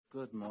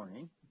Good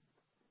morning.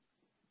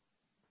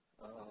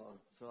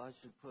 So I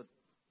should put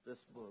this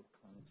book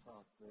on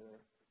top there,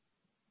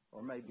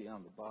 or maybe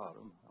on the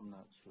bottom. I'm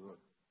not sure.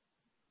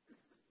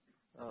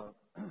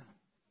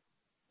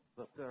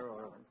 But there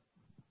are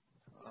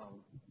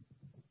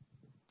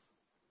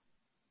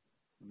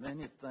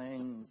many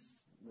things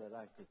that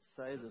I could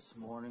say this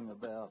morning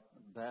about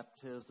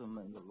baptism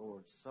and the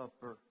Lord's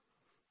Supper.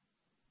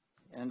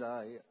 And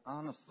I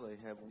honestly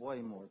have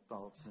way more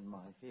thoughts in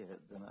my head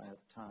than I have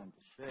time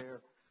to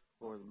share,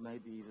 or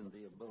maybe even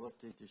the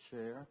ability to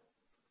share.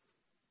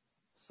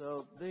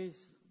 So these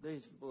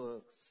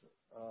books,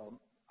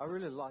 I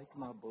really like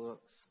my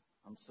books.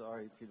 I'm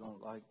sorry if you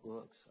don't like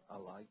books. I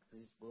like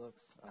these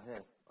books. I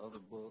have other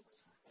books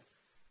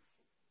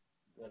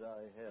that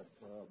I have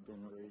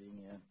been reading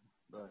in,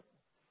 but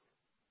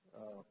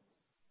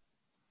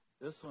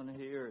this one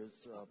here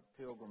is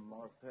Pilgrim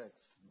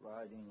Marpeck's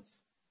writings.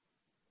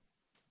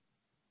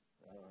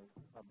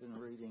 I've been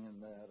reading in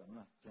that. I'm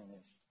not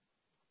finished.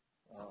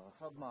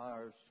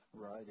 Hubmeier's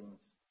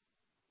writings.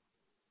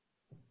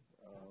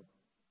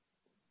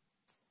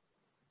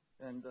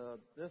 And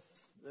this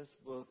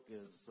book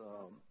is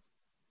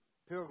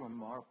Pilgrim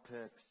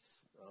Marpeck's.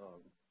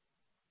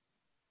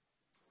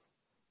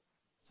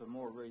 It's a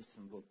more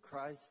recent book,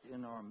 Christ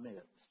in Our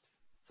Midst.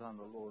 It's on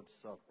the Lord's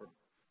Supper,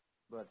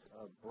 but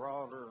a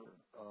broader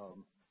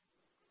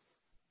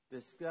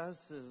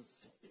discusses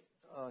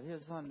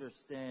his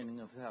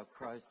understanding of how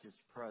Christ is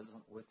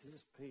present with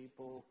his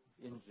people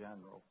in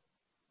general,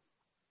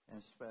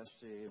 and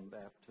especially in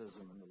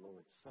baptism and the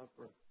Lord's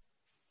Supper.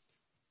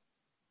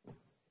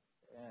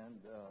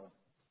 And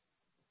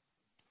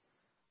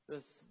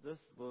this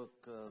book,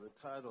 the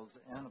title is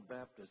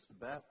Anabaptist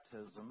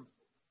Baptism,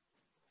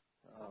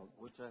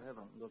 which I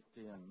haven't looked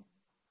in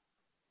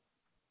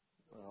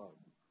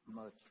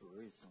much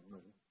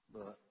recently,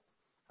 but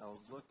I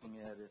was looking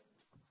at it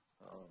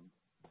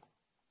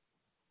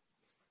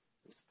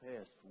this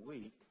past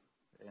week,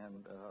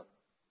 and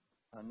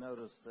I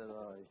noticed that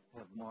I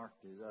have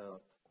marked it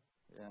up,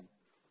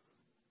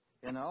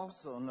 and I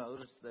also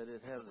noticed that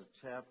it has a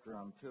chapter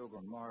on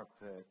Pilgrim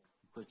Marpeck,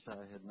 which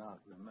I had not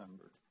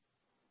remembered,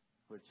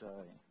 which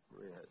I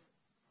read.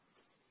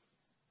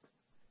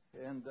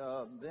 And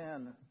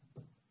then,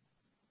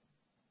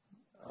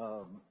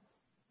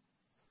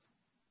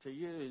 to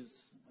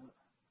use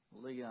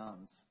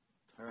Leon's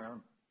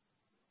term,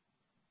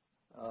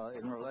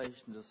 in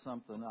relation to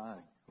something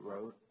I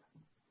wrote.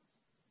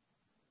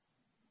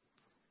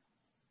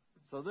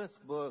 So this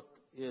book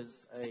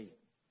is a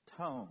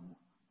tome,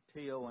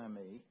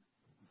 T-O-M-E.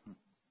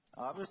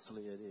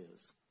 Obviously it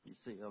is. You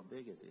see how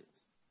big it is.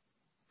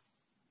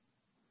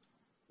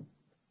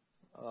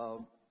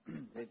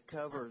 It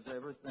covers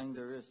everything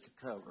there is to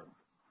cover.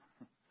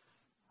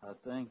 I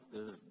think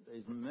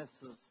it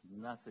misses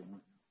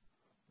nothing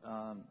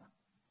on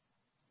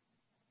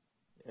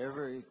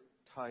every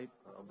type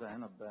of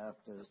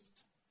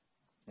Anabaptist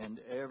and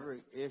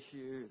every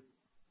issue.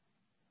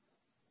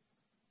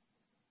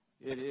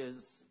 It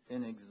is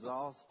an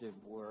exhaustive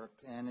work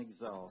and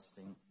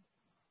exhausting.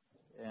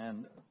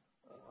 And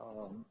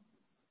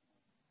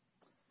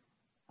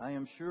I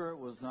am sure it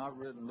was not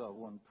written by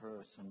one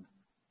person.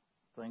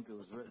 I think it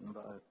was written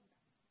by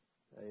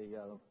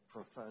a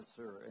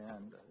professor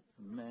and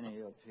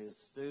many of his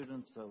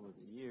students over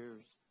the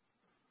years.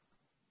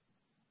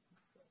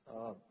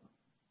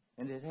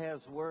 And it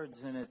has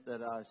words in it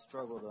that I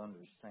struggle to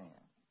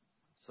understand.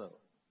 So,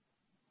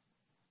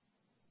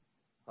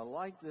 I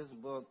like this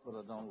book, but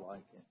I don't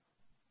like it.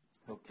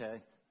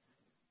 Okay?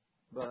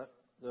 But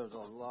there's a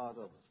lot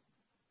of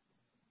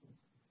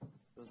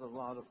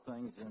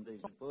things in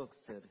these books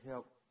that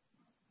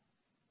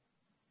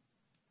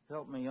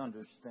help me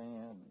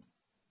understand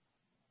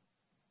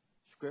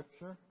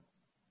Scripture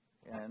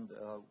and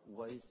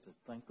ways to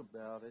think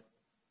about it.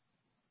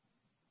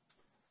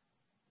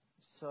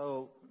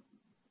 So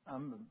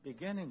I'm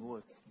beginning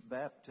with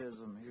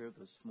baptism here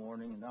this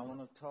morning, and I want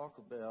to talk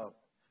about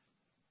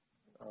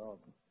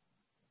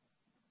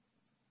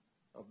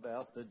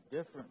the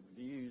different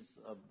views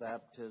of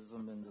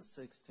baptism in the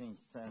 16th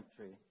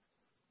century.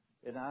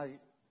 And I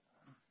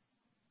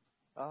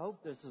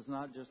hope this is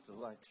not just a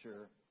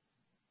lecture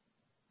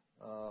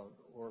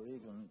or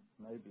even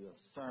maybe a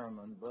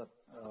sermon, but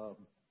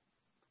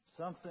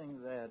something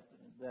that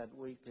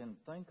we can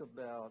think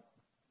about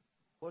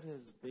what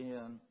has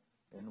been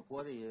and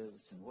what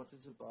is and what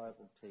does the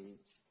Bible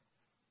teach.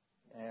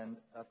 And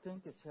I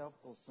think it's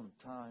helpful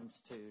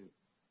sometimes to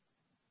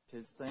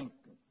think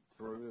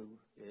through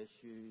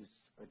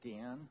issues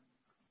again.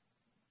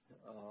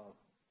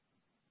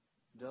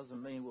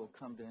 Doesn't mean we'll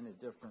come to any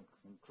different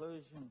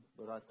conclusion,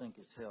 but I think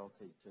it's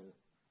healthy to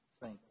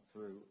think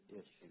through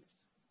issues.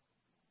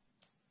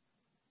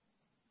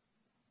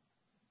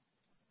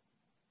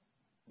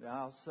 Now,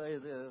 I'll say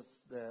this,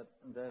 that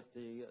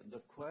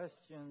the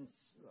questions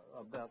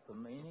about the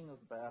meaning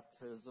of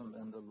baptism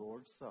and the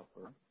Lord's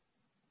Supper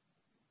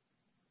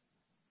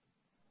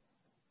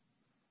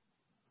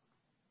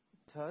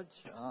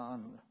touch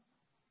on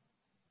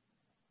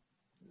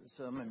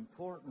some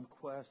important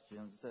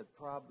questions that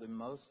probably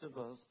most of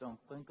us don't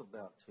think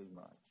about too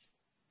much.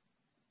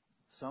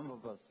 Some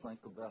of us think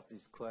about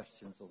these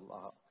questions a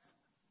lot.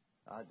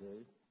 I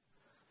do.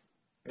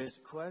 It's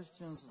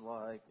questions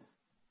like,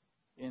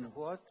 in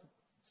what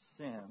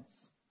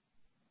sense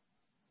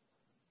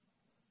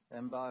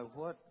and by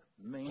what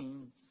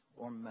means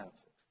or method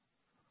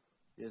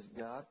is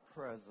God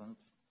present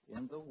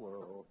in the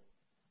world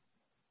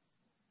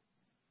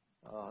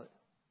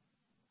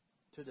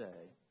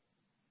today?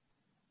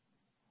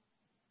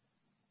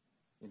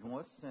 In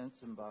what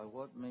sense and by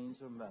what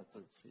means or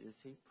methods is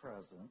he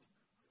present?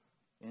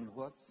 In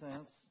what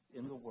sense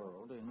in the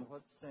world? In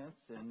what sense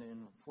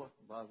and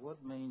by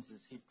what means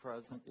is he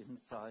present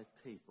inside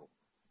people?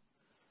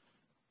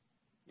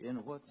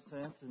 In what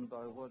sense and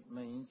by what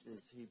means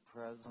is he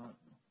present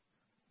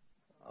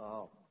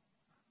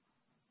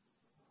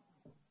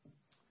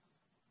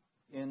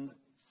in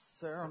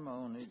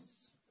ceremonies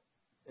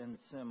and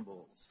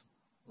symbols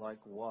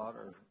like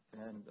water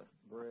and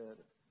bread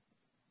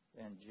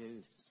and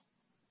juice?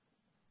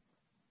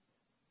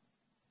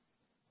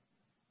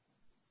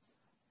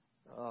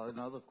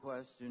 Another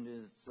question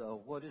is,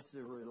 what is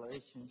the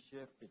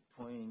relationship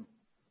between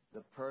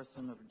the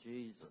person of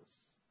Jesus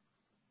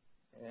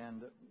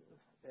and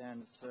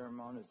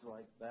ceremonies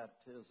like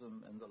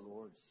baptism and the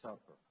Lord's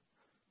Supper?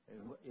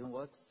 In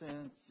what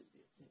sense,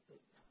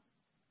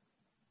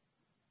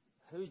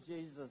 who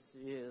Jesus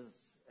is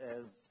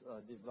as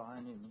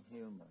divine and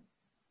human?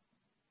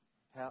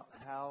 How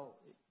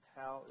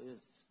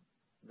is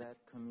that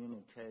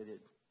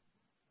communicated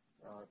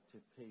to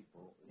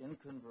people in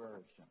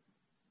conversion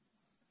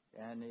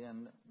and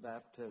in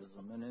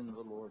baptism and in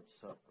the Lord's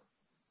Supper?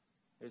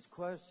 It's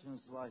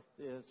questions like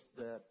this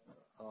that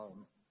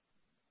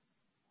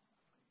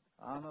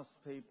honest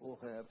people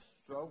have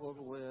struggled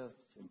with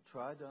and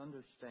tried to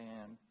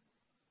understand.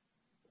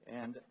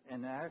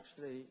 And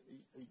actually,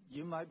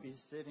 you might be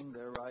sitting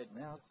there right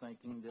now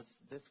thinking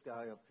this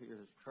guy up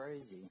here is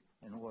crazy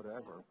and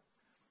whatever.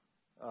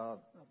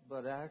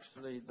 But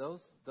actually,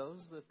 those are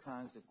the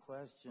kinds of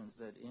questions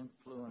that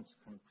influence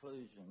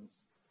conclusions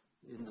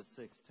in the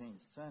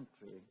 16th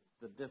century,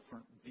 the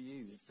different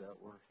views that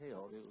were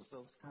held. It was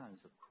those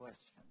kinds of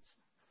questions.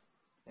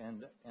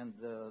 And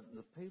the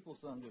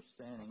people's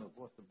understanding of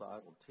what the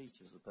Bible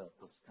teaches about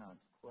those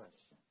kinds of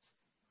questions.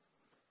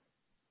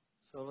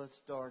 So let's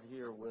start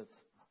here with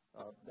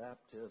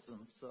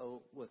baptism.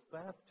 So with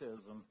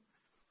baptism,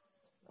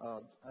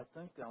 I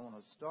think I want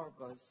to start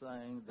by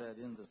saying that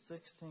in the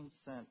 16th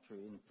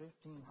century, in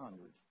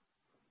 1500,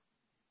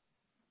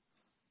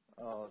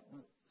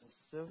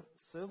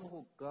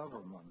 civil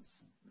governments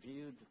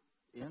viewed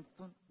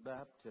infant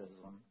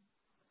baptism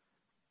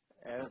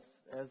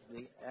as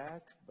the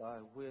act by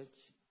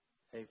which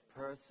a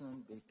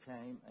person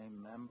became a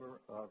member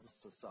of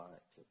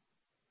society.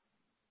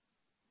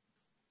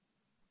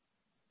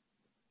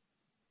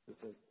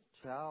 If a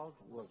child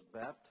was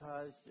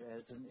baptized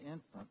as an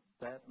infant,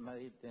 that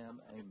made them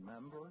a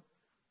member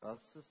of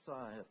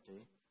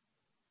society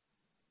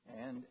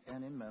and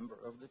a member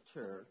of the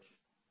church,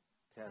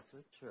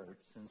 Catholic Church,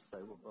 since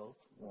they were both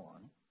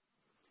one.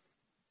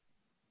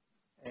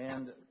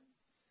 And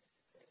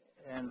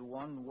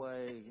one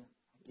way,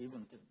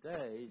 even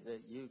today,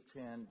 that you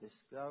can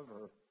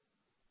discover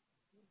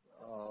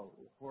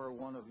where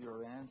one of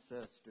your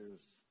ancestors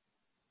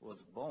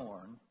was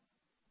born,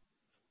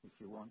 if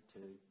you want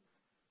to,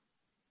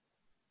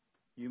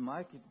 you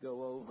might could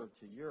go over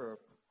to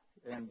Europe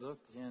and look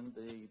in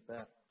the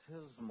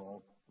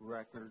baptismal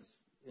records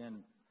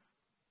in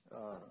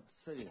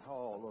City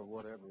Hall or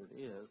whatever it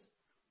is,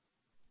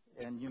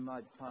 and you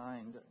might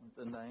find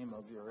the name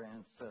of your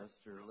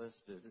ancestor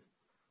listed,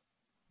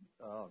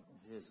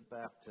 his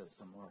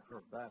baptism or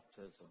her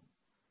baptism.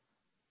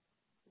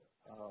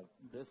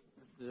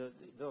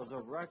 There was a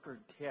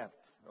record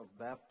kept of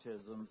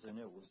baptisms, and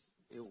it was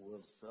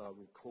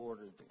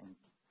recorded in,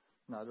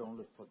 not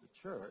only for the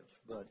church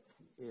but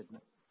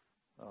in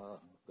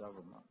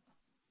government.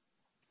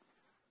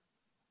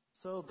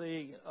 So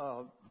the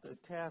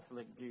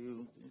Catholic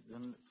view,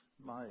 and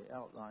my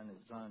outline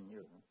is on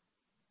your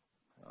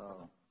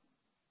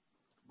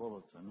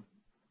bulletin.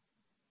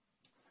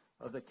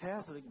 The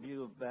Catholic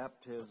view of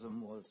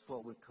baptism was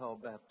what we call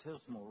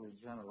baptismal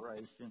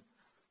regeneration.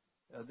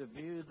 The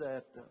view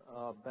that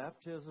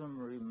baptism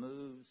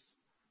removes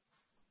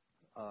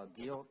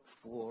guilt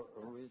for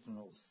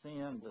original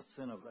sin, the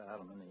sin of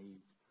Adam and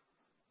Eve.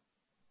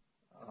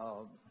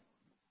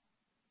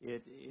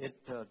 It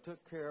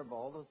took care of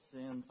all the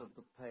sins of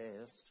the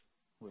past,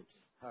 which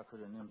how could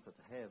an infant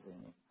have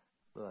any?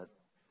 But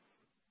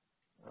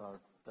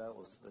that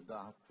was the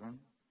doctrine.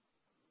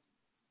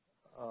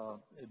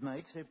 It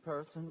makes a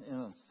person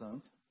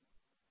innocent,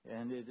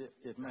 and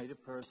it made a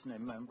person a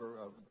member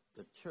of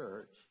the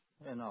church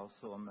and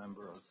also a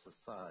member of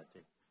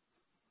society.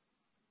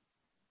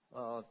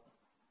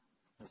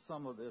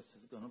 Some of this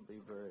is going to be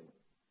very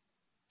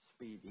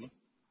speedy.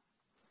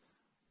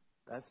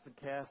 That's the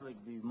Catholic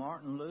view.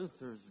 Martin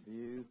Luther's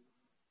view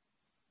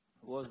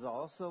was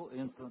also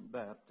infant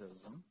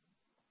baptism.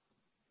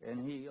 And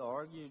he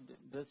argued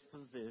this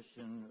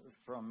position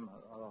from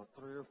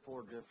 3 or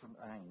 4 different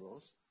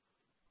angles.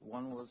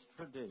 One was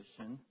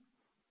tradition,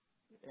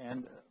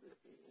 and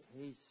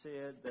he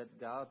said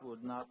that God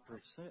would not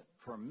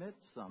permit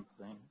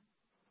something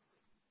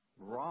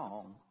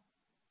wrong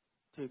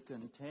to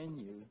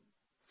continue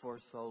for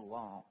so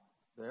long.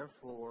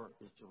 Therefore,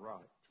 it's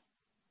right.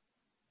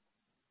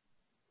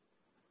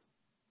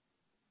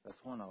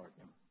 That's one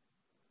argument.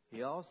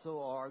 He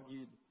also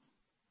argued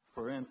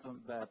for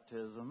infant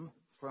baptism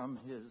from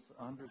his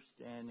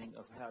understanding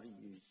of how to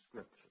use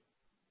Scripture.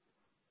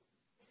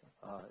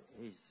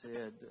 He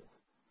said,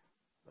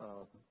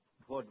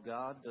 what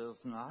God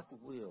does not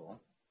will,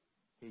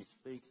 he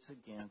speaks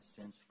against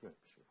in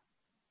Scripture.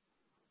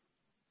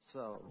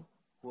 So,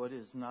 what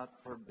is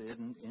not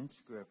forbidden in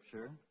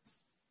Scripture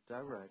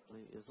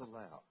directly is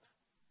allowed.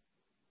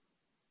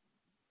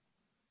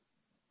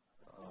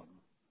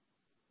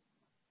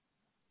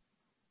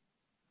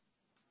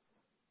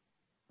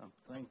 I'm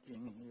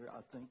thinking here,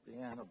 I think the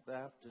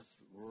Anabaptist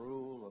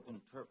rule of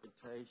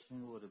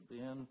interpretation would have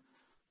been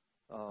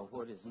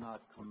what is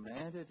not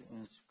commanded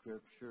in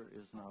Scripture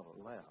is not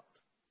allowed.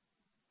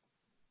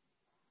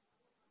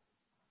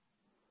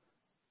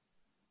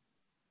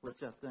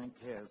 Which I think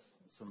has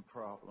some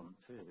problem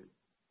too.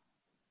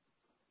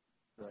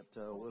 But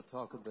we'll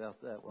talk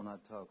about that when I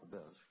talk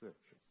about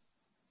Scripture.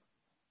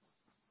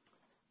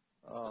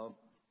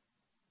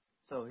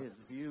 So his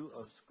view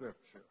of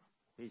Scripture.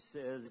 He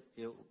said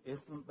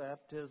infant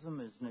baptism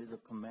is neither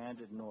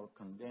commanded nor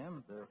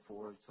condemned,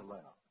 therefore it's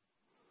allowed.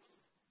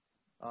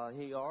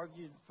 He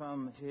argued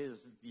from his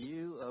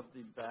view of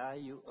the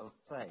value of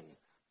faith.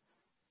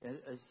 And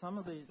some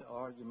of these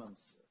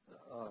arguments,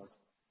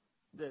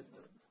 the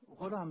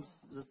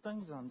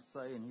things I'm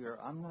saying here,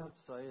 I'm not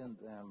saying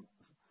them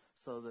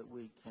so that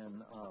we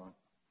can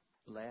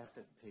laugh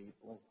at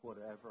people,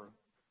 whatever.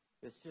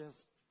 It's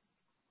just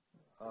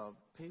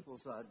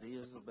people's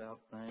ideas about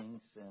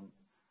things, and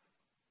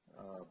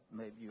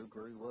maybe you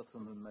agree with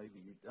them and maybe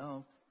you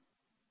don't.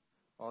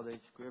 Are they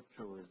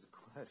scriptural is the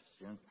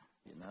question,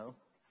 you know.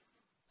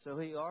 So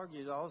he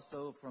argued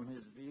also from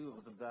his view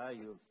of the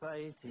value of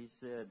faith. He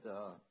said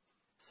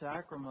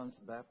sacraments,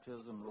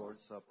 baptism,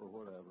 Lord's Supper,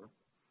 whatever.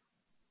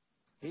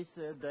 He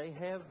said they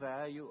have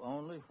value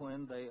only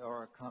when they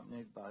are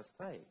accompanied by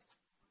faith.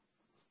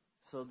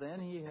 So then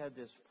he had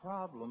this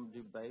problem,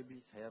 do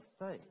babies have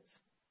faith?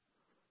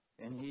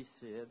 And he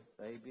said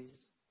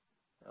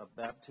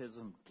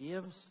baptism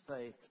gives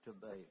faith to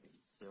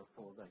babies,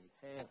 therefore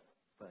they have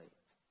faith.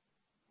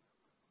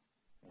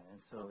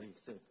 And so he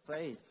said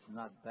faith,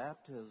 not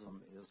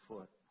baptism, is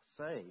what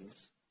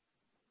saves.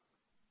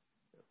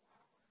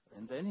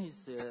 And then he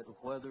said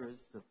whether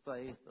it's the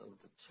faith of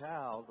the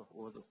child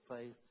or the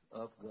faith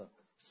of the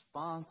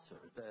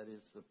sponsor, that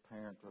is the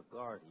parent or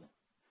guardian,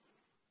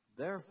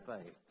 their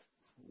faith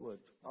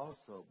would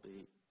also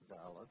be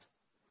valid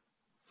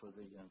for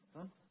the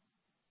infant.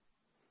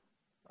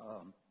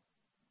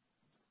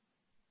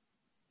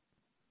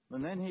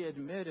 And then he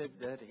admitted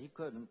that he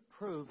couldn't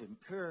prove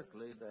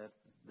empirically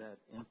that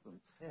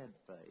infants had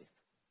faith.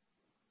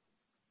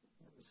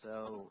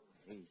 So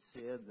he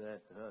said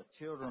that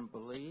children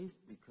believe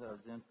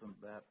because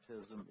infant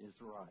baptism is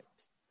right.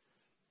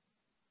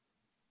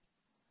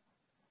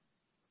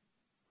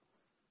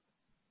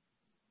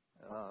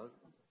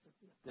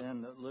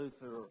 Then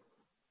Luther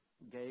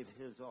gave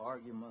his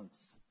arguments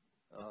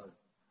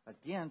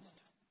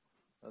against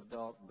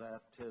adult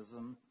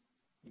baptism.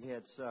 He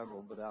had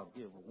several, but I'll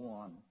give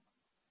one.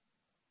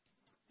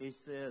 He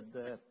said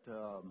that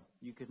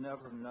you could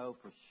never know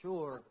for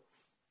sure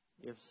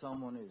if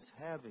someone is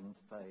having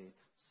faith,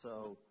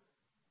 so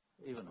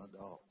even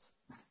adults,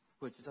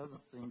 which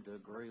doesn't seem to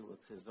agree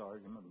with his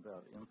argument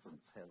about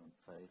infants having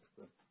faith,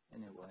 but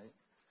anyway.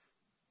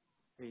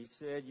 He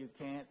said you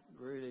can't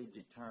really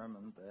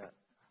determine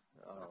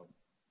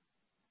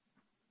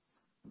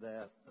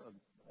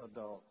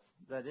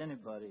that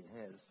anybody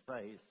has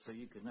faith, so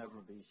you can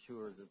never be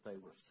sure that they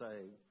were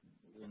saved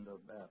in their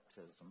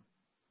baptism.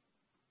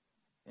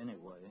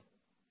 Anyway,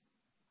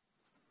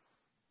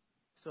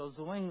 so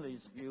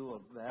Zwingli's view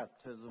of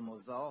baptism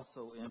was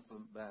also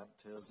infant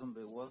baptism,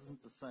 but it wasn't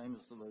the same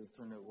as the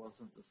Lutheran, it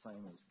wasn't the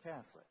same as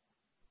Catholic.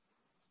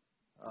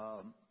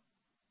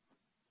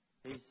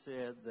 He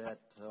said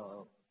that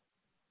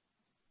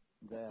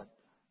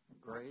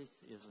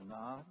grace is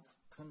not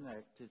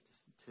connected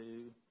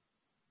to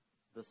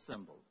the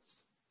symbols.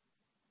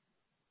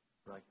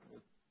 Like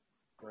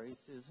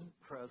grace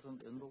isn't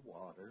present in the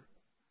water.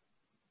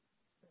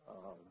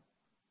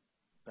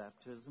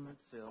 Baptism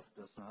itself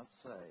does not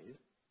save.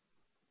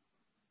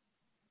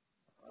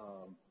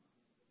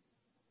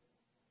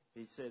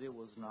 He said it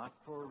was not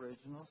for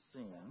original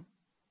sin.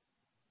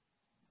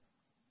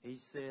 He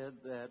said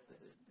that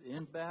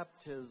in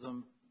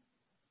baptism,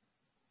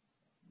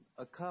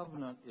 a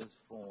covenant is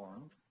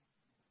formed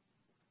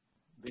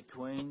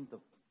between the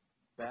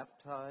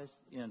baptized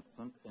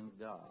infant and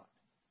God.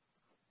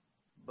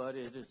 But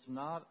it is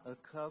not a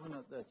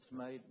covenant that's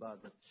made by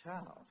the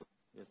child.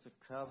 It's a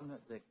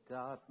covenant that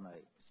God makes.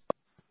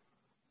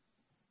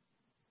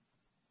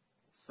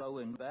 So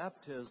in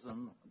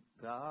baptism,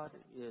 God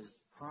is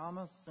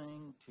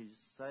promising to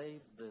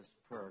save this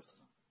person,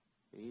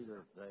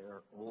 either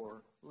there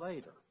or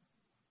later.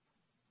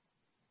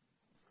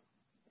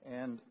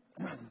 And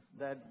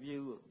that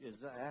view is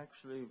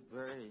actually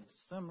very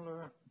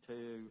similar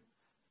to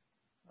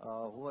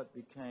what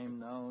became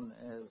known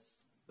as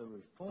the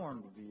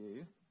Reformed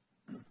view,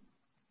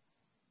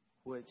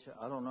 which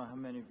I don't know how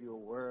many of you are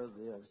aware of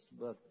this,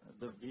 but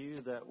the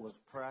view that was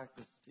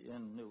practiced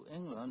in New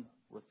England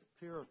with the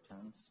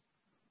Puritans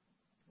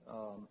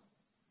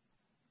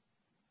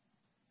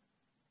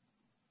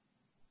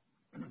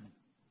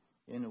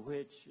in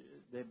which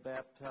they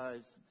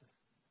baptized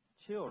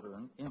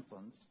children,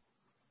 infants,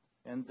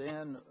 and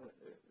then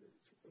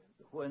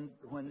when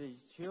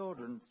these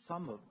children,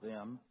 some of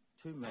them,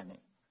 too many,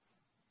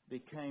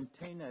 became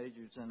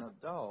teenagers and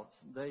adults,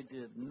 they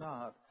did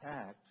not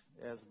act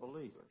as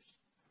believers.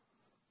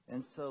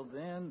 And so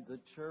then the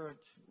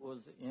church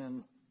was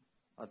in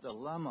a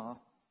dilemma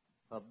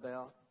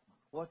about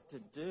what to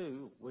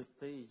do with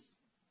these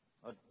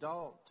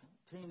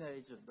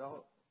teenage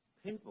adult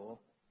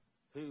people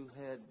who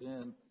had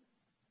been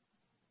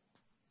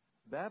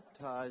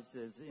baptized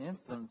as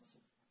infants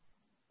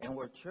and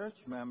were church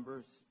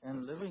members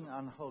and living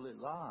unholy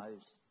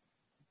lives.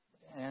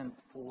 And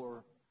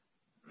for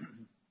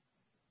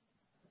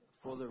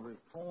the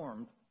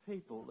Reformed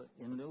people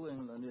in New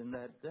England in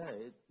that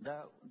day,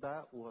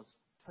 that was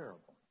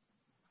terrible.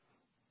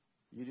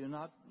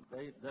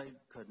 They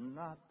could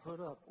not put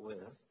up with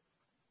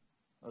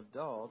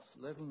adults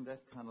living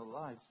that kind of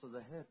life, so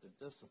they had to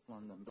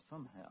discipline them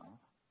somehow.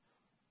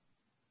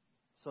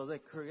 So they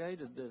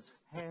created this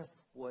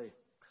halfway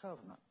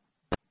covenant.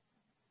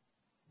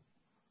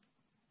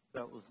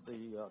 That was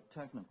the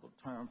technical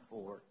term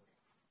for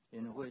it,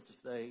 in which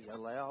they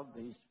allowed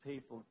these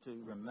people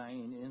to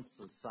remain in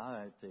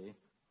society,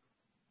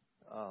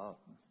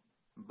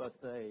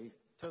 but they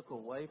took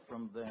away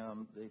from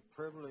them the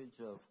privilege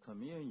of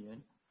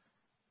communion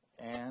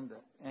and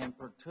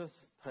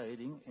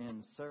participating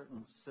in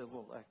certain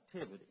civil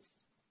activities.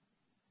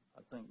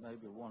 I think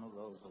maybe one of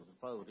those was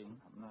voting.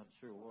 I'm not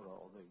sure what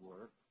all they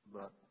were,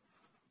 but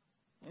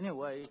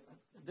anyway,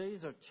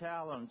 these are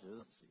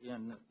challenges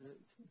in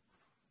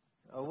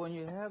when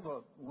you have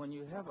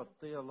a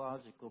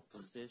theological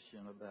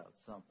position about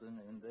something,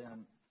 and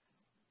then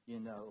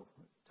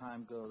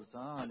time goes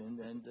on, and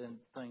then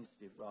things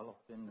develop,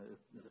 and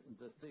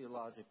the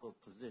theological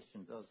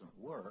position doesn't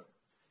work.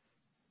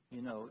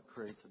 It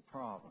creates a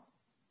problem.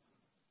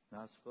 And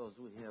I suppose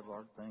we have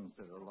our things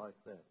that are like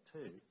that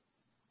too.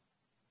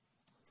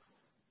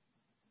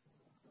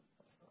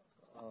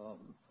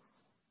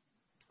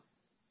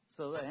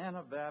 So the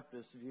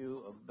Anabaptist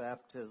view of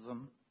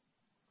baptism,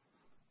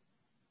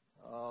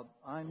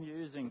 I'm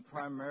using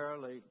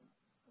primarily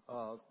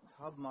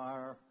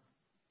Hubmaier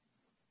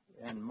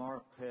and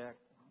Mark Peck,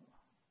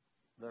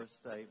 their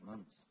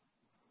statements,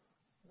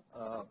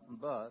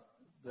 but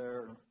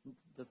the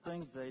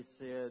things they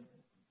said,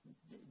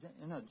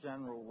 in a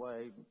general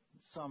way,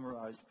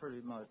 summarize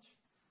pretty much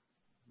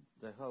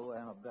the whole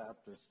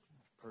Anabaptist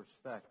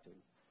perspective.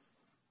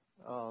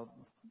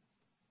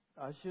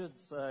 I should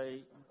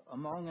say,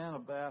 among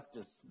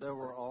Anabaptists, there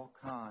were all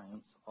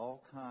kinds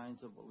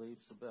of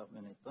beliefs about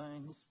many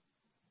things.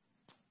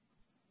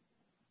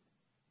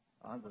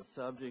 On the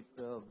subject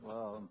of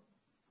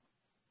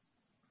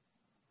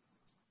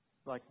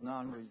like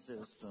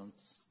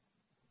non-resistance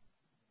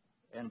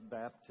and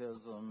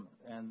baptism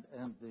and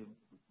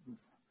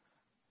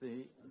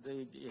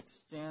the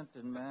extent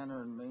and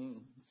manner and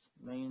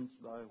means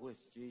by which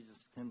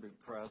Jesus can be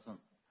present.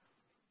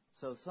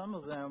 So some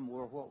of them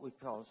were what we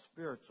call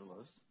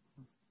spiritualists.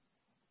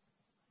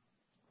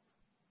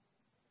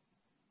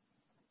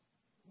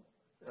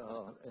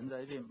 And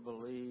they didn't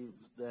believe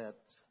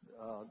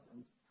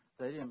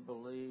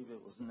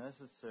it was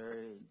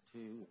necessary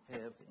to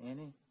have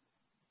any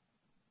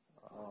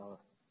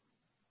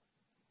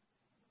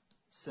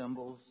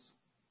symbols.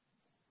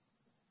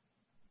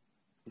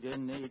 You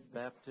didn't need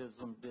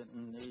baptism,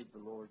 didn't need the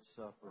Lord's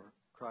Supper.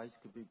 Christ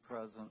could be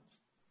present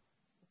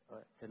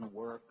and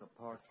work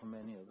apart from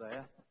any of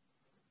that.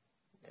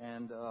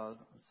 And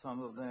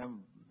some of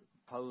them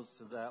opposed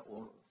to that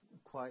were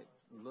quite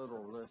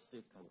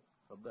literalistic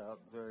about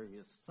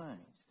various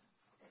things.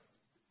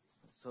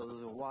 So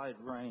there's a wide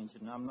range,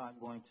 and I'm not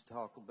going to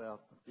talk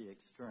about the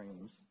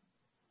extremes.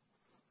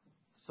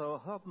 So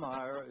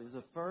Hubmaier is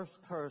the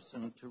first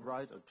person to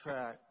write a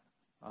tract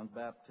on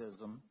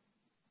baptism,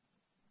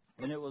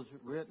 and it was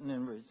written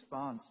in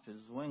response to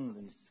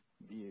Zwingli's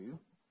view.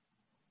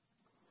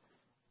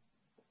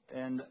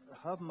 And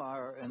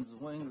Hubmaier and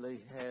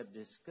Zwingli had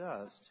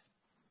discussed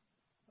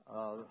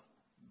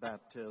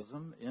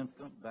baptism,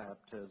 infant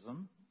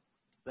baptism.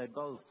 They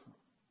both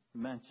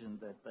mentioned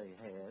that they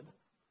had.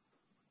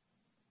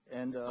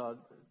 And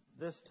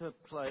this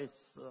took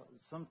place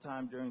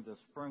sometime during the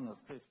spring of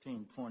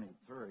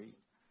 1523.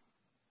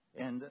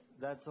 And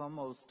that's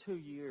almost 2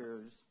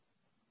 years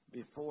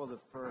before the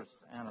first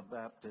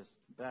Anabaptist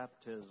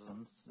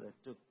baptisms that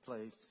took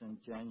place in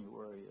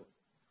January of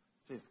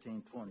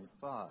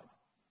 1525.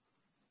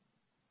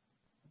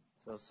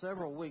 So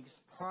several weeks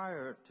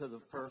prior to the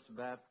first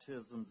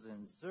baptisms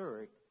in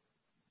Zurich,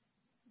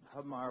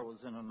 Hubmaier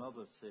was in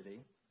another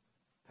city,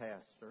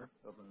 pastor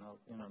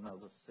in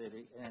another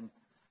city, and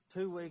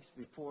 2 weeks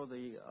before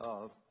the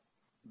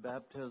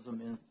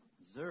baptism in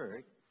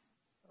Zurich,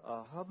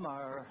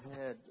 Hubmaier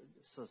had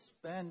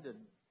suspended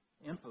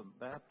infant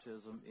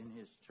baptism in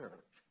his church.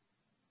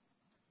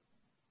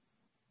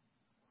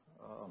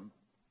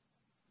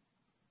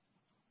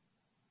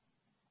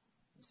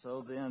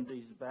 So then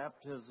these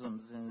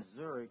baptisms in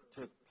Zurich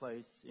took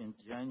place in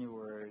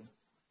January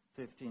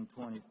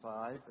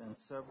 1525, and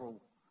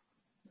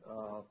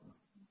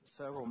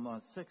several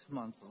months, 6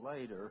 months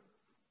later,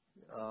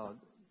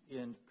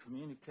 in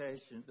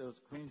communication, there was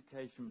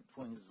communication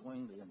between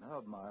Zwingli and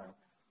Hubmaier.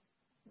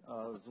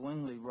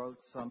 Zwingli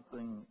wrote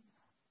something,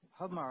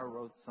 Hubmaier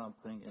wrote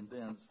something, and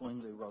then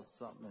Zwingli wrote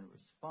something in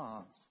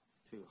response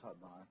to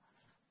Hubmaier.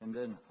 And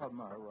then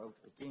Hubmaier wrote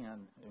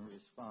again in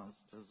response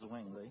to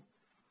Zwingli.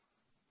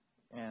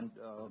 And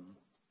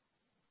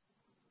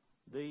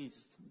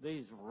these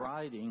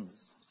writings,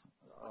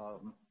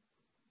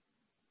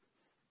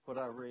 what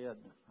I read,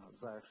 I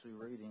was actually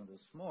reading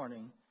this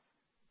morning.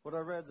 What I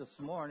read this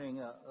morning,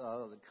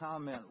 the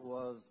comment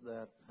was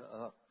that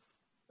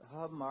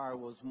Hubmaier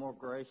was more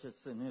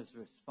gracious in his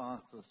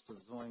responses to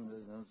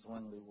Zwingli than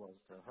Zwingli was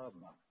to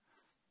Hubmaier.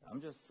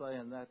 I'm just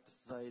saying that to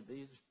say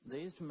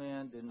these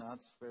men did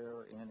not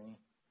spare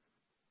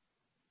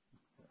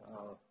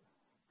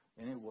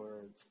any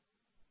words,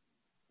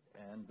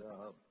 and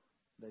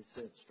they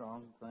said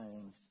strong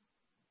things,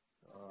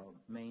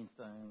 mean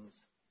things.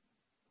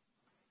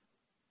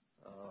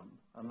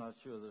 I'm not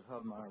sure that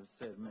Hubmaier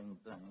said mean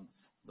things,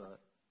 but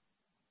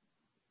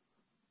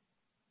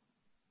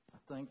I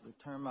think the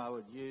term I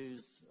would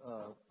use,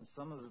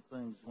 some of the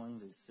things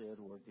Zwingli said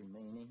were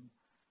demeaning.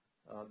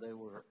 They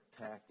were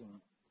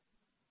attacking,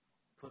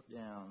 put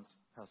downs,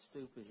 how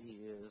stupid he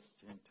is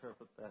to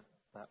interpret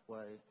that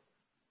way.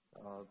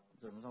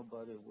 There's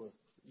nobody with,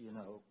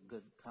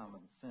 good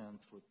common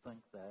sense would think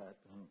that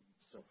and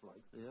stuff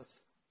like this,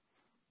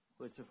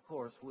 which, of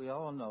course, we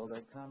all know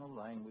that kind of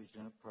language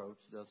and approach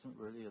doesn't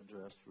really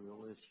address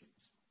real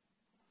issues.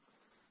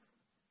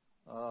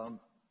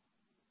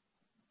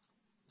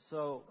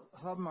 So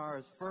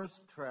Hubmaier's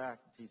first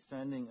tract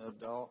defending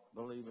adult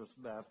believers'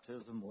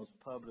 baptism was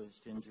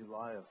published in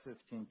July of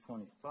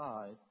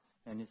 1525,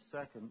 and his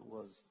second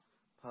was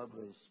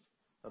published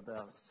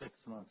about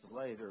 6 months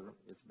later,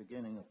 at the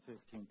beginning of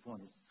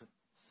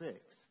 1526.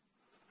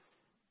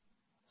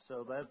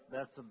 So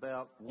that's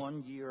about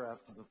 1 year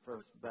after the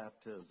first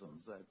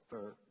baptisms, that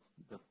for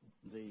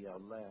the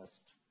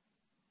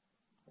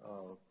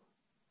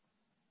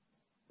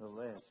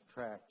last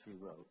tract he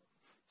wrote.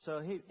 So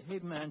he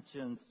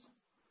mentions,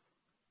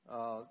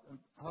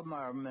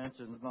 Hubmaier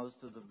mentions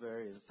most of the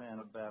various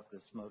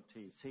Anabaptist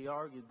motifs. He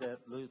argued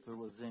that Luther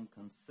was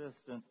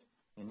inconsistent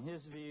in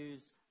his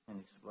views and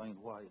explained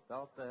why he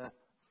thought that.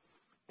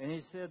 And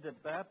he said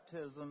that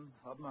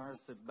Hubmaier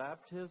said,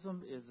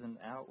 baptism is an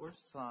outward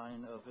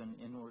sign of an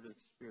inward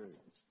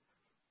experience.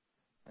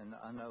 And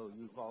I know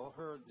you've all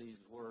heard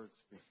these words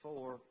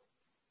before.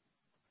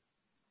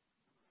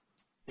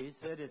 He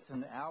said it's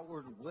an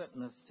outward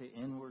witness to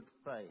inward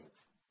faith,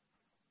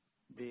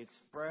 the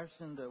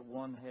expression that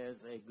one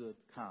has a good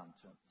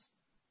conscience.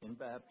 In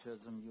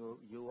baptism,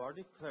 you are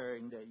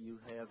declaring that you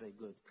have a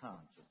good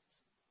conscience.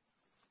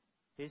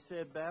 He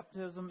said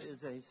baptism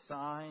is a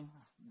sign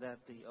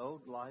that the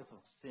old life of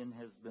sin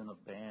has been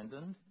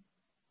abandoned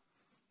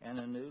and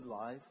a new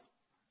life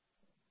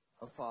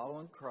of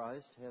following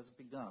Christ has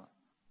begun.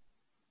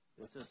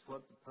 This is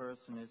what the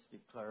person is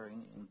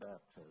declaring in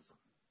baptism.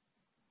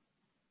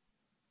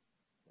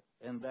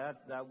 And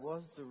that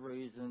was the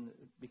reason,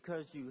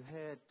 because you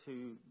had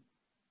to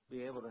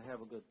be able to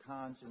have a good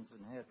conscience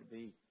and had to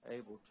be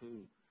able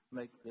to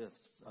make this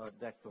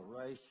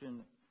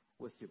declaration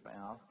with your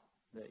mouth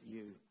that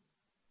you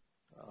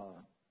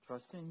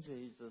trust in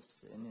Jesus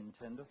and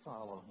intend to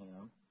follow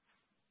him.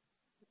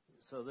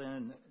 So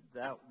then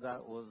that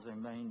was the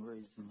main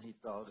reason he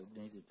thought it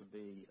needed to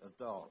be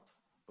adult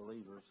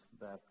believers'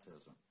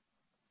 baptism.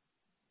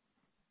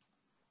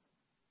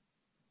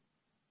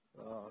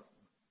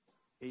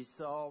 He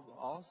saw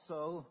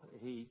also,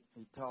 he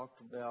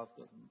talked about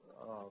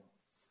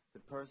the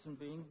person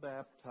being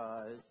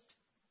baptized,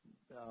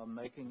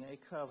 making a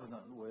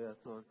covenant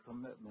with or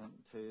commitment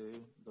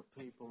to the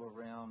people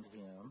around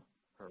him,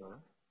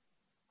 her,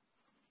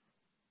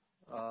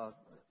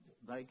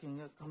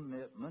 making a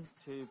commitment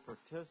to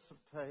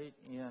participate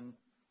in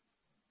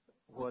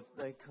what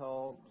they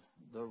called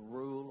the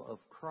rule of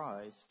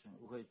Christ,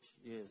 which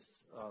is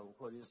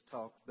what is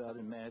talked about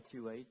in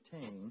Matthew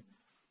 18,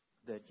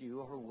 that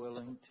you are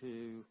willing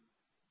to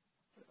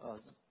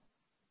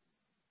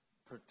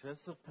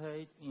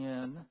participate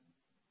in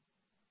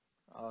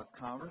a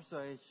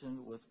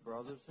conversation with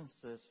brothers and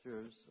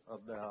sisters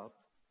about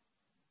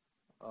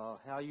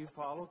how you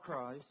follow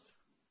Christ,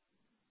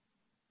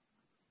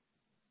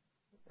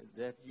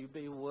 that you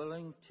be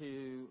willing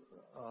to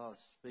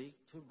speak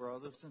to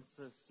brothers and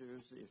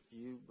sisters if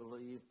you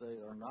believe they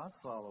are not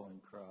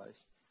following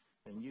Christ,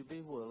 and you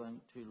be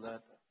willing to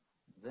let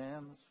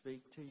them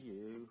speak to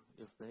you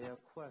if they have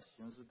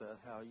questions about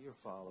how you're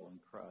following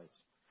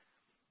Christ.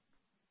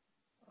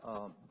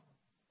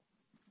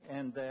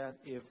 And that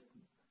if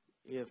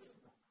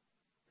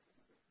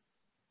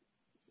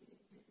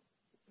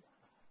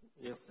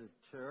the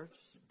church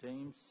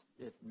deems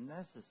it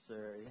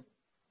necessary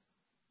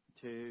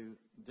to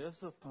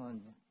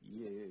discipline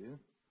you,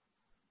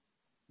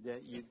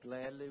 that you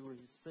gladly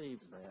receive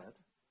that.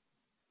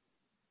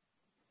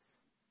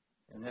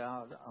 And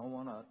now I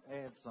want to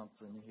add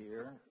something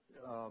here.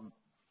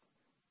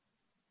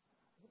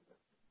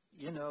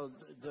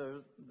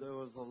 There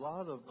was a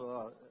lot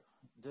of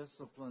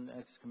discipline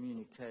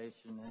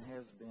excommunication, and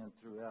has been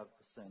throughout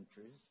the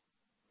centuries,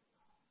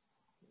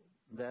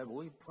 that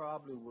we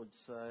probably would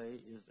say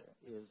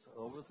is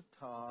over the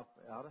top,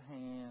 out of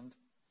hand,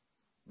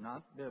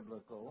 not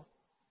biblical.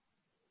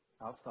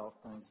 I've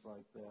thought things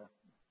like that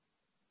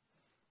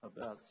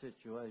about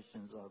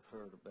situations I've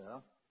heard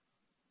about.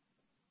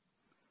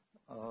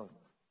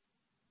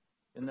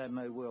 And that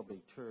may well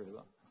be true.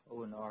 I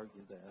wouldn't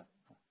argue that.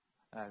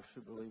 I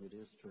actually believe it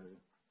is true.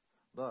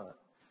 But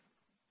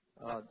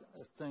I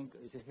think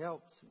it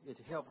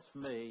helps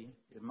me,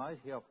 it might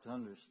help to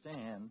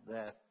understand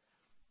that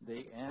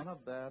the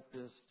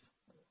Anabaptist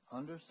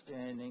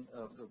understanding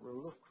of the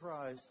rule of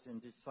Christ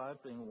in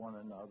discipling one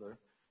another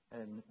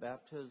and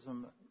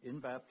in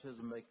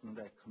baptism making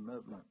that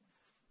commitment,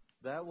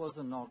 that was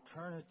an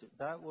alternative.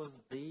 That was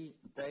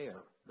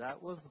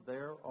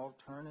their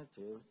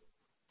alternative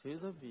to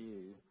the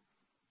view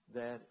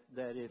that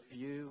if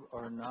you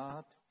are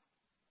not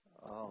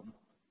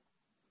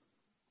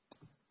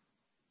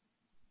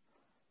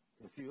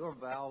if you are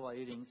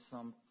violating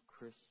some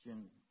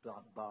Christian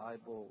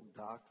Bible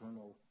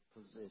doctrinal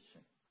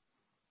position,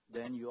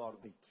 then you ought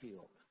to be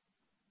killed.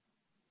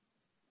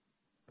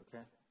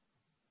 Okay?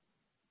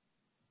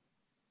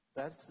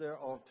 That's their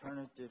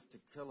alternative to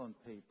killing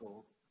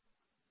people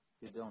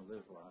who don't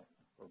live right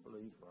or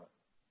believe right.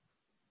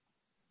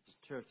 It's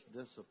church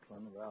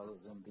discipline rather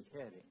than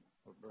beheading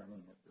or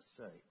burning at the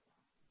stake.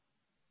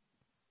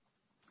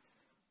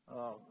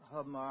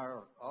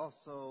 Hubmaier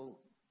also,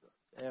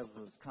 as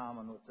was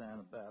common with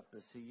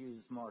Anabaptists, he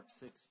used Mark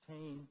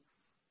 16,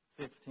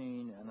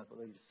 15, and I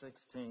believe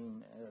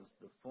 16 as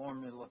the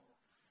formula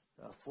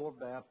for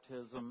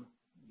baptism.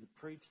 You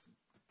preach,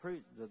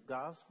 the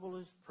gospel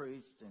is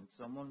preached, and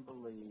someone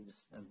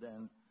believes, and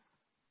then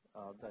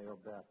they are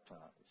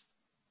baptized.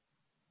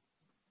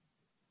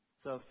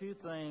 So a few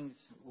things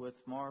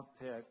with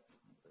Marpeck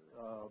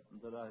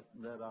that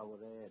I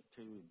would add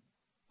to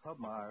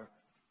Hubmaier.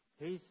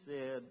 He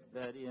said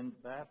that in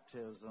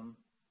baptism,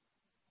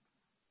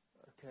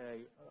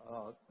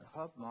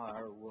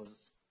 Hubmaier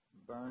was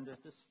burned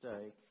at the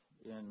stake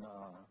in,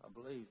 I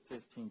believe,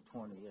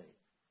 1528.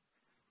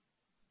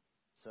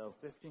 So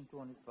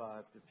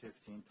 1525 to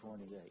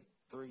 1528,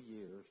 3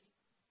 years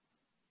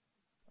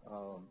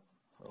of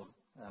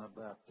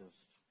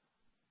Anabaptist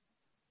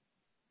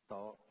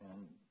thought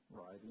and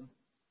writing.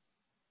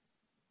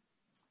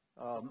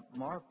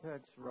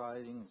 Marpeck's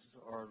writings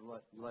are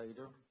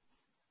later.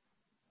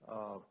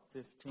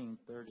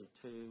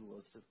 1532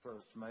 was the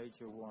first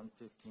major one.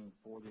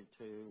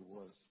 1542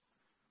 was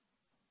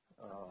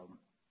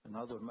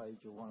another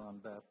major one on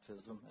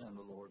baptism and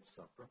the Lord's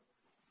Supper.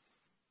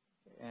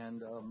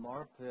 And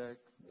Marpeck,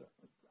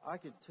 I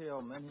could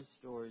tell many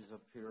stories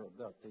up here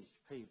about these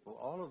people.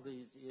 All of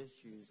these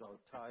issues are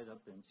tied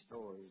up in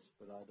stories,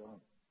 but I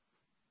don't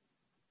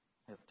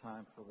have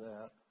time for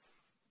that.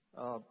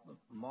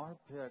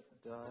 Marpeck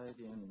died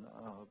in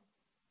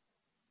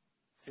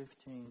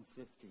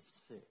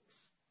 1556.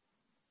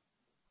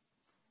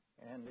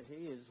 And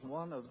he is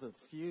one of the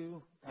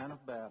few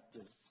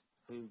Anabaptists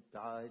who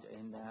died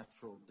a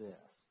natural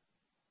death.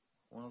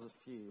 One of the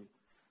few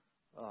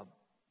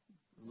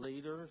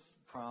leaders,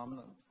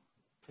 prominent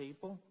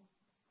people.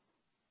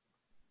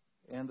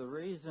 And the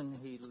reason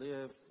he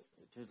lived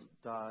to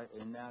die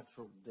a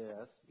natural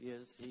death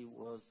is he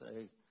was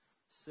a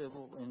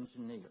civil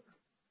engineer.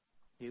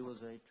 He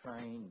was a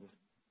trained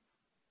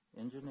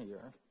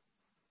engineer,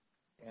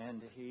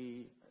 and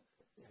he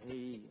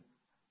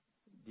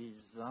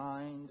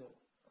designed,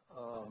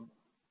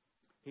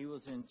 he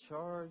was in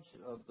charge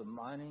of the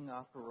mining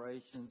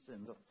operations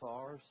in the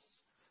forests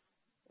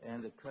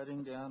and the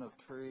cutting down of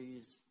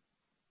trees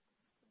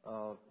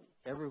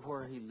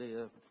everywhere he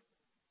lived,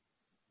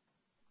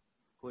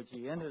 which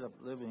he ended up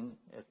living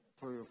at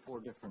 3 or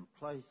 4 different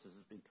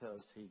places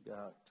because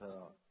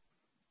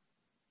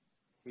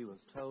he was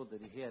told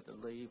that he had to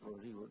leave or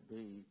he would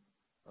be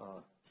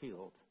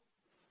killed.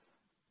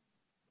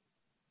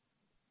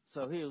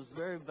 So he was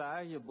very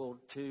valuable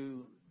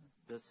to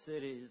the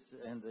cities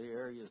and the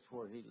areas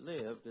where he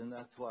lived, and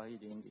that's why he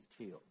didn't get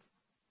killed.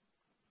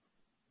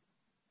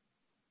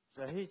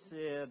 So he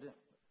said,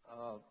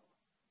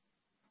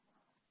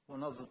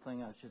 one other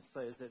thing I should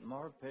say is that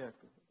Marpeck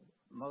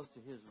most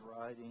of his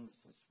writings,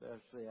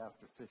 especially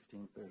after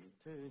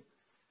 1532,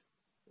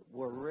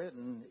 were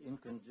written in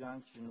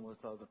conjunction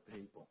with other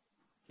people.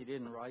 He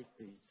didn't write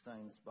these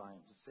things by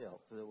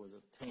himself. There was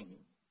a team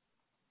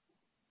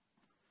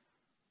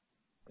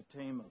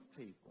of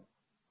people.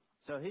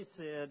 So he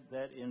said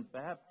that in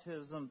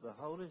baptism, the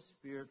Holy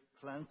Spirit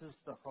cleanses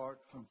the heart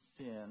from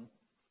sin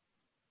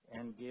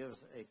and gives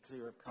a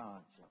clear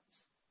conscience.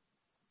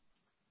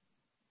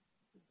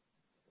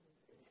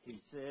 He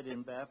said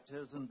in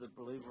baptism, the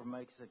believer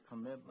makes a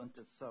commitment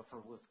to suffer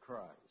with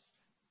Christ.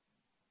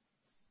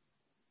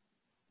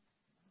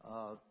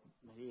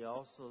 He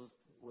also,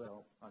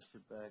 well, I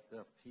should back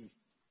up.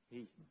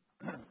 He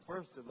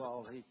first of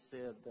all, he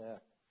said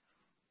that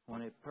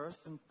when a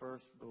person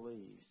first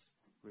believes,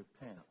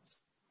 repents,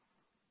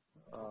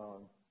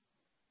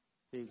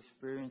 he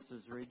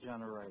experiences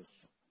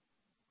regeneration.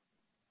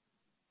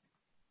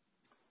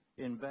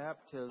 In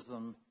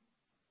baptism,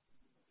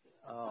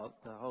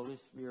 the Holy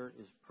Spirit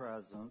is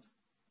present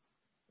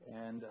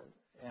and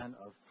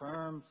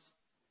affirms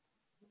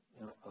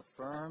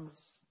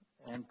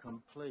and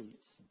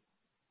completes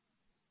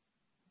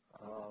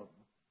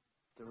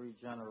the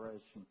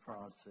regeneration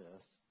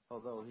process.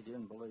 Although he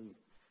didn't believe,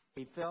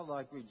 he felt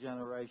like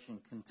regeneration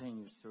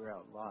continues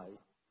throughout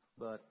life,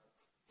 but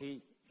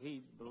he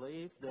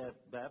believed that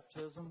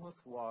baptism with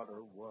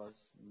water was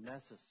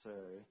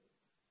necessary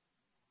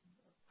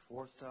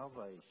for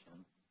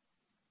salvation.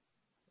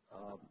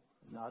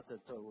 Not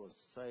that there was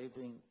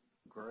saving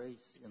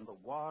grace in the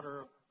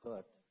water,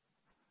 but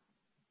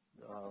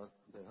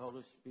the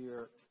Holy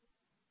Spirit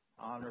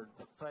honored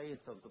the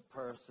faith of the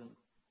person,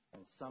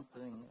 and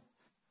something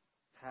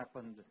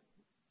happened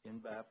in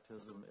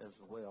baptism as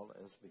well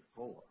as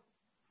before.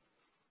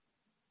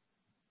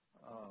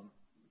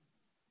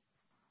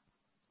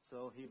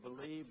 So he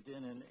believed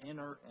in an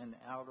inner and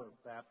outer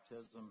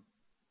baptism,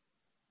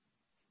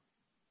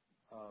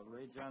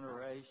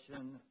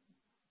 regeneration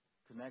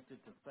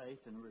connected to faith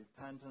and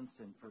repentance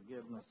and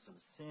forgiveness of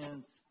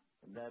sins,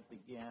 and that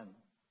began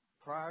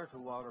prior to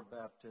water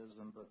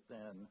baptism, but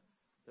then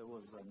there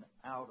was an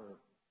outer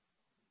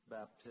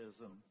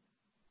baptism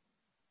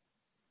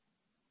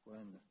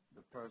when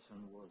the person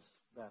was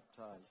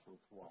baptized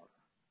with water.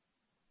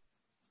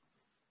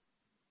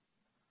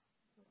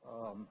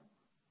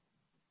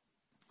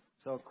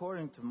 So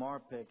according to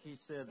Marpeck, he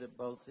said that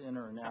both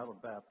inner and outer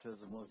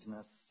baptism was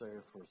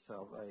necessary for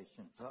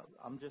salvation. So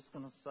I'm just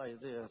going to say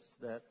this,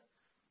 that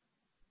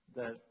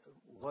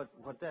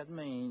what that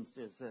means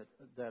is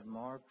that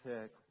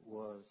Marpeck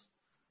was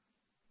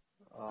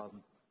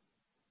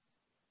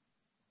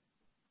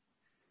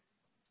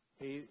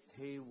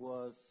he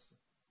was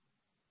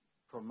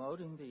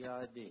promoting the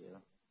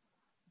idea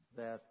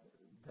that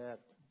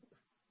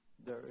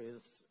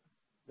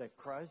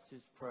Christ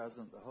is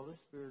present, the Holy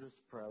Spirit is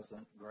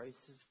present,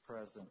 grace is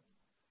present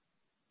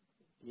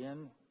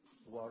in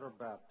water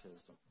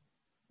baptism,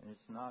 and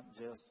it's not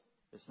just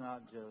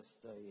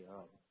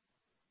a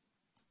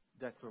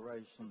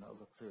declaration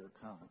of a clear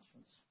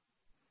conscience.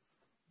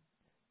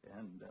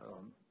 And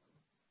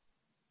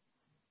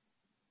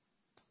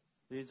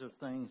these are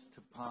things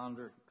to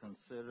ponder,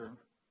 consider.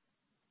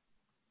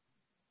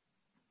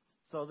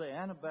 So the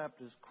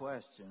Anabaptist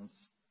questions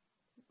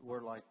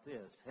were like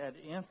this: had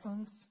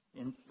infants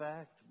in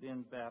fact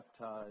been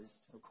baptized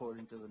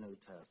according to the New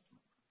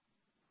Testament?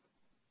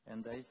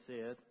 And they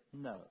said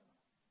no,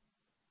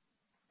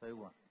 they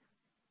weren't.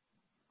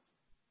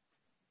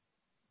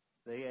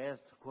 They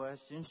asked the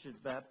question,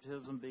 should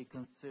baptism be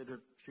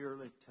considered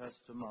purely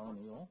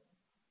testimonial,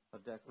 a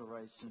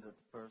declaration that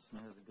the person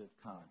has a good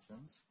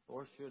conscience,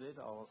 or should it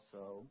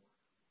also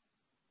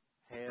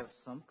have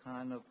some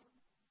kind of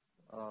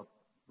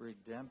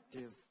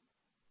redemptive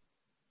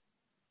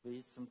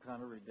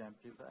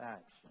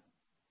action?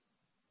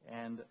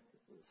 And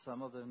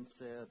some of them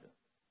said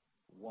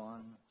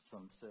one,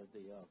 some said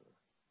the other.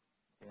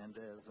 And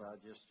as I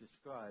just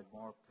described,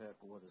 Marpeck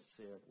would have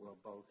said, well,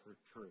 both are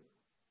true.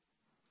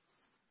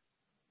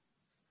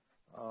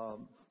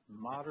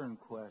 Modern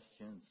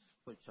questions,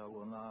 which I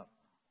will not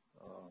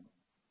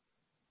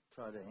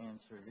try to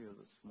answer here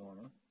this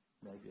morning.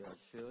 Maybe I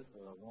should,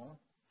 but I won't.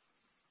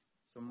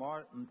 So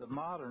the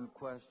modern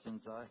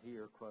questions I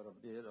hear quite a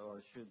bit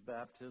are, should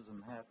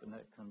baptism happen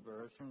at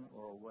conversion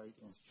or await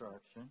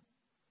instruction?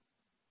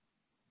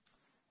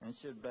 And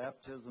should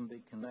baptism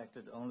be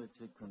connected only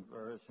to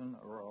conversion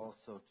or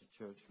also to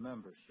church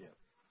membership?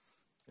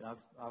 And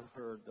I've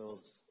heard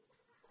those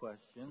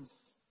questions.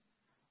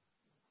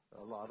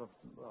 A lot of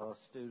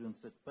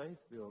students at Faith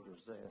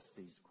Builders ask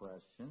these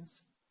questions.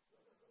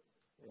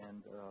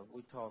 And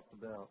we talked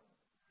about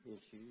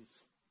issues,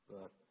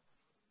 but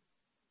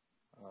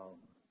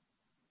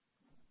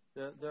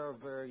there are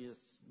various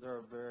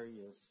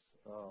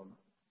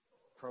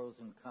pros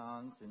and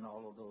cons in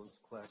all of those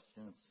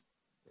questions,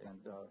 and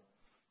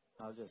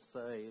I'll just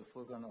say, if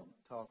we're going to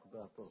talk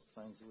about those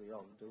things, we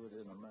ought to do it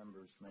in a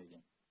members'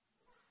 meeting.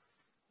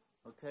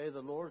 Okay, the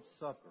Lord's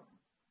Supper.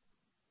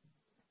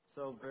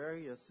 So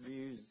various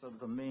views of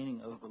the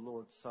meaning of the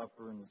Lord's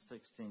Supper in the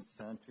 16th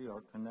century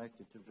are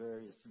connected to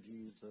various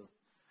views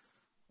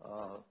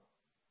of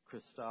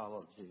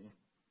Christology.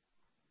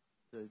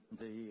 The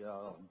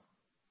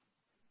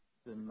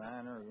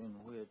manner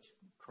in which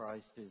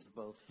Christ is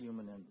both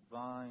human and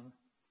divine,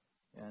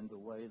 and the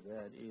way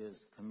that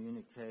is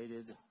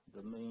communicated,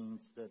 the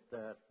means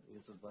that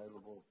is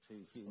available to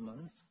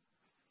humans,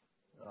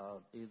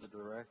 either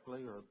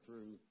directly or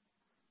through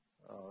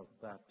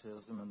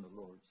baptism and the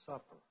Lord's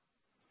Supper.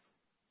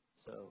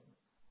 So,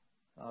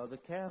 the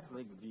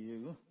Catholic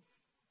view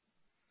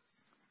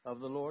of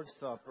the Lord's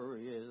Supper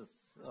is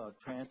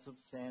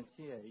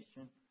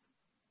transubstantiation,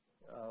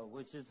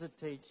 which is a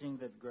teaching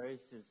that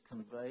grace is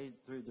conveyed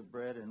through the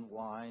bread and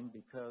wine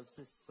because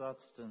the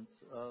substance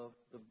of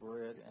the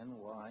bread and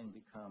wine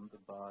become the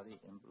body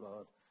and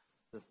blood,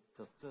 the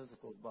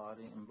physical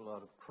body and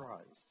blood of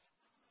Christ.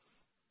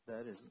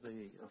 That is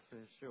the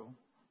official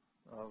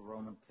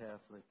Roman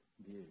Catholic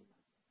view.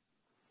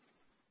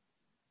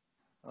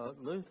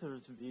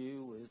 Luther's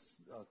view is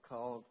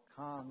called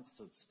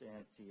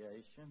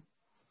consubstantiation,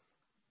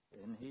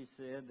 and he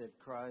said that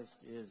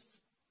Christ is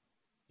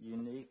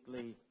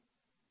uniquely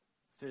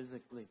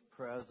physically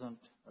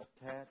present,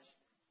 attached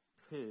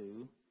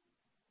to,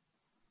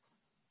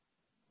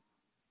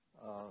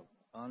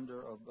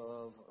 under,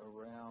 above,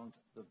 around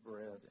the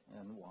bread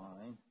and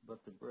wine,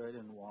 but the bread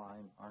and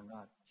wine are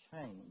not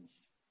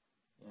changed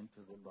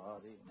into the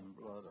body and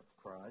blood of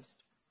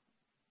Christ.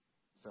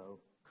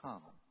 So,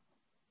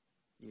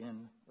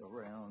 in,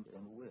 around,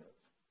 and with.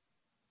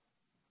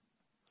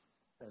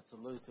 That's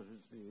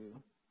Luther's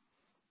view.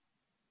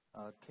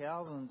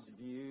 Calvin's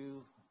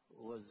view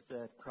was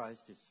that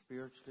Christ is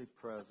spiritually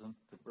present.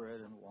 The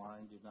bread and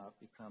wine do not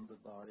become the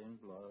body and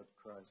blood.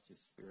 Christ is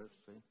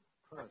spiritually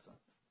present.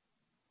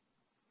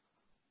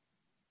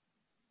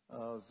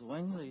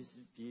 Zwingli's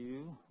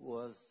view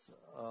was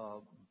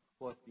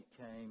what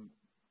became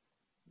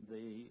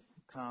the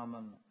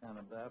common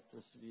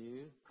Anabaptist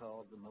view,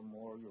 called the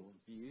memorial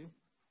view.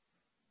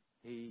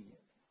 He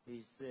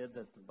said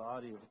that the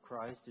body of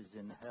Christ is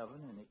in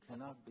heaven and it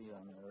cannot be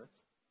on earth.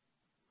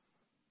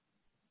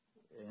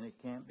 And it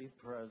can't be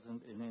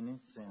present in any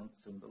sense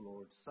in the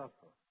Lord's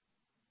Supper.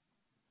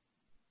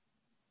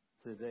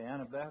 So the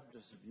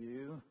Anabaptist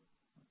view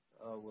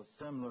was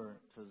similar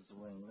to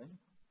Zwingli,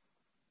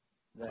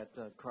 that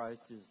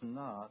Christ is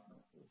not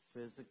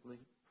physically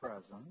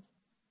present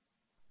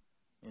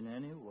in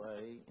any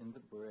way in the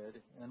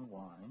bread and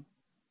wine.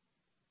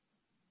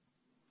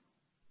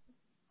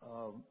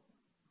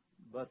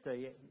 But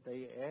they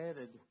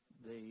added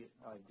the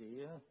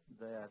idea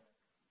that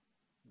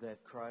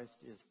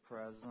Christ is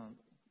present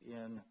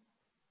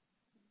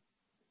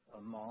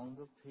among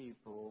the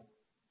people,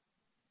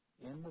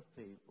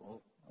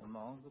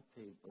 among the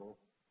people,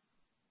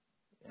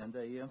 and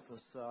they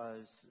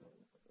emphasize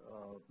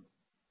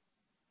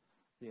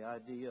the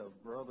idea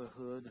of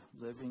brotherhood,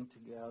 living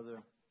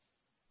together,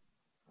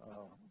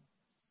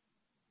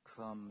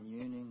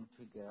 communing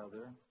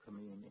together,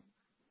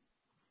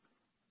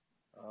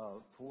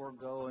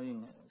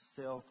 foregoing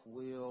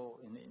self-will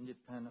in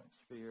independent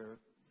spirit,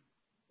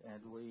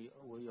 and we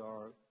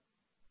are,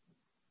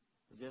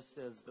 just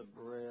as the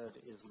bread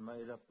is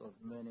made up of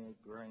many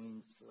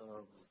grains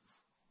of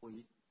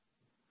wheat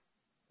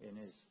and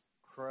is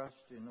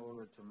crushed in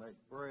order to make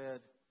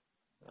bread,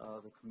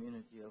 the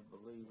community of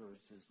believers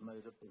is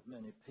made up of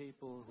many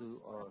people who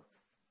are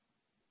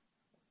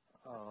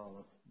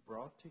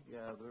brought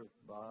together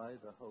by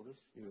the Holy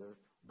Spirit,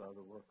 by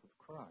the work of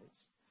Christ.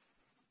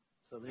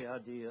 So the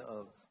idea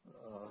of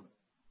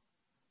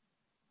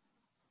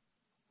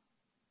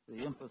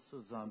the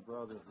emphasis on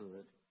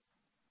brotherhood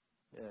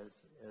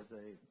as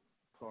a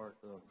part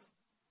of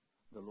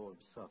the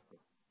Lord's Supper.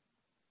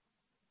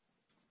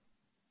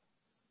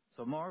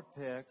 So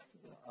Marpeck,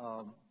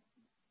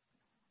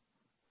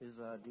 his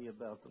idea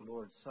about the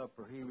Lord's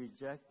Supper, he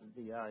rejected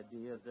the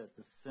idea that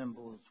the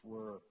symbols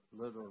were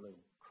literally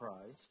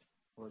Christ,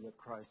 or that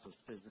Christ was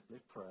physically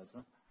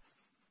present.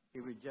 He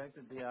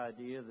rejected the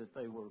idea that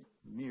they were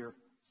mere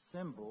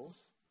symbols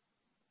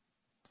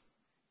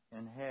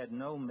and had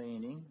no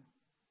meaning,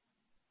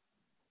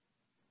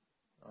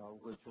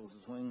 which was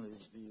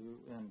Zwingli's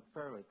view and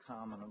fairly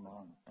common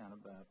among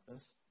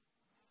Anabaptists.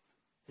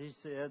 He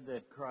said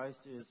that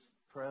Christ is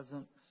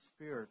present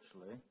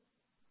spiritually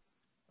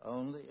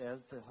only as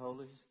the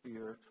Holy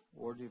Spirit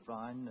or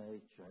divine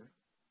nature,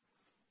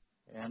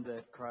 and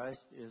that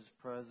Christ is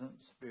present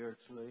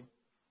spiritually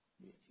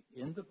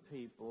in the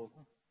people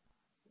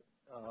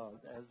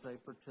as they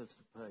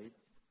participate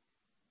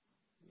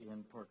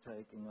in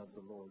partaking of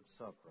the Lord's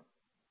Supper.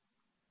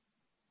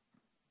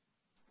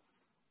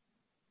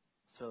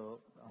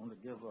 So I'm going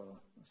to give a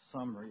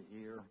summary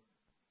here.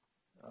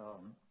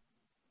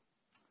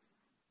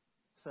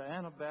 So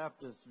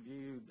Anabaptists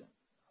viewed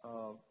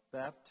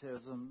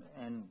baptism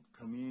and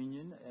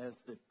communion as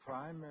the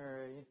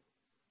primary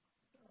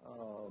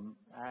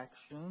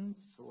actions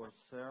or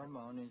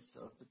ceremonies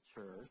of the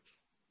church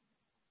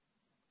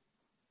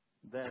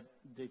that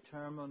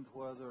determined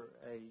whether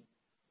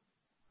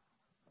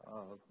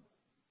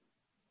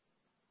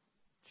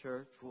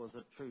church was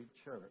a true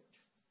church.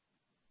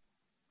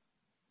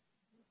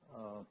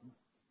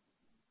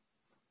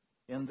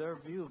 In their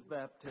view of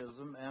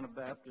baptism,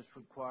 Anabaptists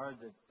required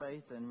that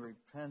faith and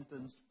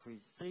repentance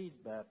precede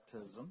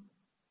baptism.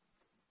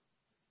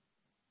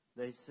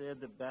 They said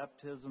that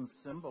baptism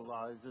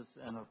symbolizes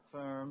and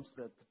affirms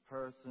that the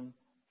person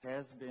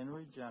has been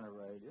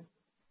regenerated,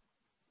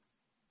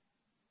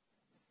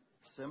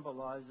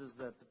 symbolizes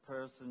that the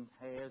person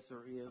has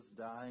or is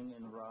dying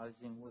and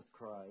rising with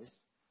Christ,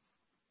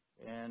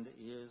 and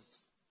is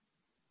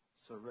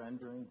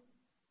surrendering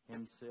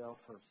himself,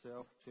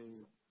 herself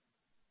to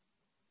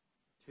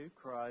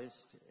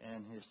Christ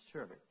and his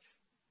church.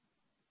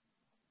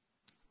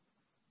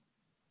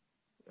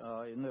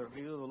 In their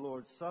view of the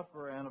Lord's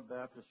Supper,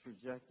 Anabaptists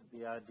rejected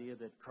the idea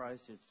that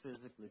Christ is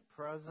physically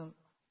present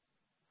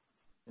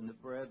in the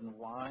bread and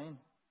wine,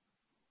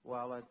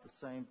 while at the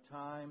same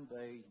time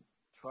they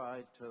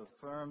tried to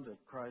affirm that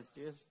Christ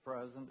is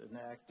present and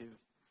active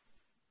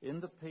in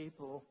the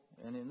people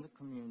and in the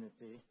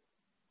community.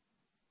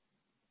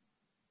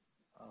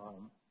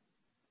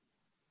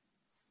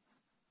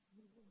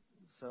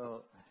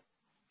 So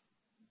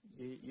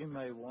you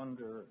may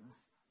wonder,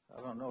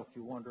 I don't know if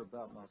you wonder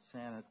about my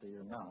sanity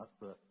or not,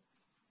 but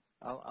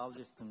I'll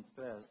just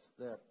confess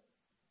that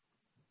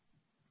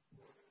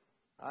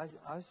I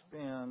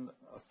spend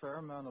a fair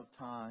amount of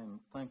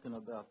time thinking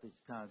about these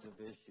kinds of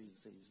issues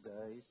these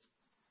days.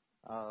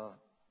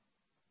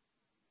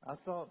 I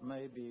thought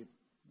maybe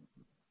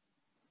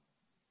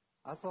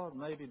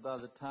by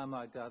the time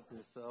I got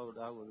this old,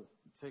 I would have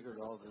figured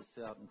all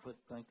this out and quit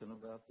thinking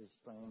about these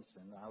things,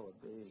 and I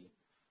would be.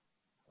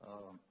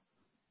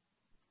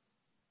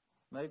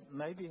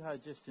 Maybe I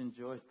just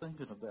enjoy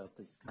thinking about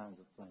these kinds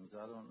of things.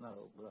 I don't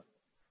know, but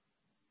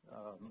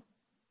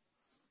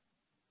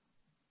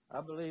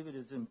I believe it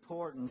is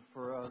important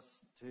for us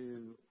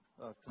to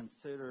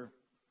consider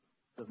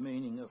the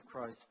meaning of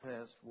Christ's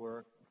past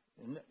work,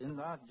 in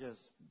not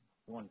just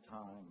one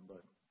time,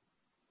 but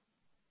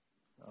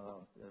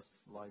as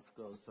life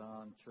goes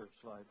on,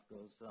 church life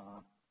goes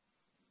on.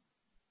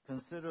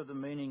 Consider the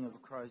meaning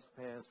of Christ's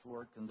past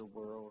work in the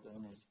world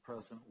and his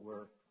present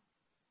work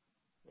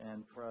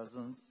and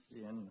presence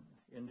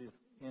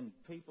in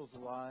people's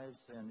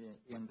lives and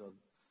in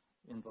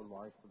the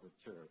life of the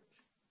church.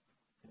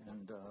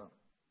 And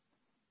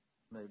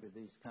maybe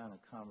these kind of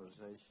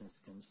conversations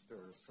can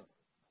stir us up.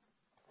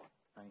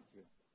 Thank you.